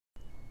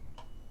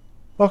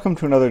Welcome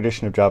to another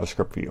edition of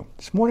JavaScript for You.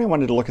 This morning I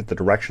wanted to look at the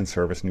direction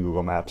service in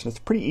Google Maps, and it's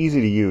pretty easy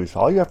to use.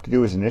 All you have to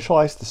do is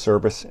initialize the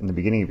service in the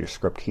beginning of your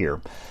script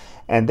here,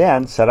 and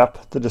then set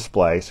up the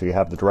display. So you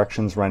have the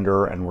directions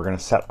renderer, and we're going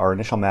to set our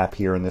initial map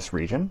here in this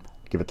region,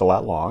 give it the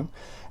lat long,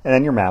 and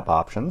then your map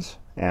options,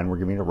 and we're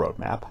giving it a road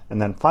map.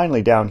 And then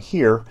finally down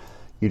here,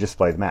 you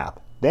display the map.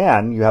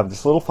 Then you have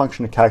this little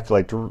function to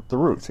calculate the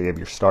route. So you have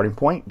your starting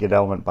point, get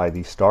element by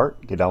the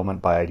start, get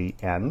element by ID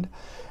end.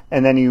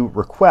 And then you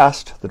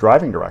request the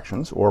driving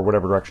directions, or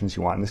whatever directions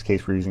you want. In this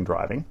case, we're using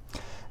driving.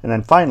 And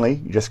then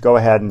finally, you just go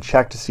ahead and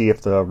check to see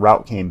if the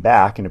route came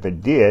back, and if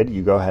it did,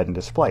 you go ahead and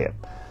display it.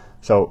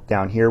 So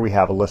down here we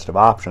have a list of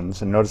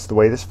options, and notice the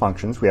way this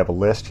functions. We have a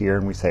list here,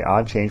 and we say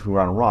on change we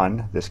want to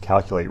run this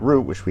calculate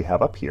route, which we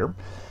have up here,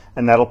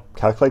 and that'll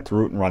calculate the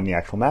route and run the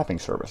actual mapping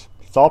service.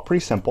 It's all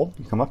pretty simple.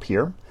 You come up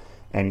here,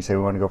 and you say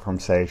we want to go from,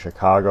 say,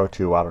 Chicago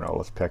to, I don't know,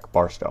 let's pick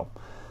Barstow.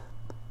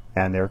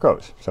 And there it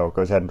goes. So it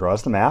goes ahead and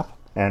draws the map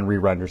and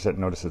re-renders it.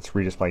 Notice it's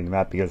redisplaying the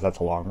map because that's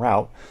a long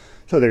route.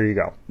 So there you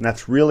go. And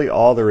that's really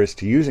all there is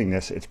to using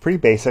this. It's pretty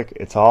basic.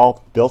 It's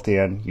all built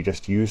in. You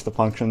just use the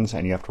functions,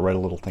 and you have to write a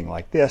little thing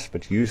like this,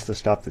 but you use the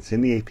stuff that's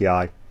in the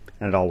API,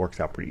 and it all works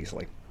out pretty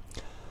easily.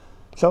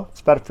 So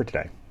that's about it for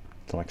today.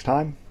 Until next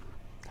time,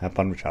 have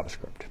fun with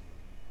JavaScript.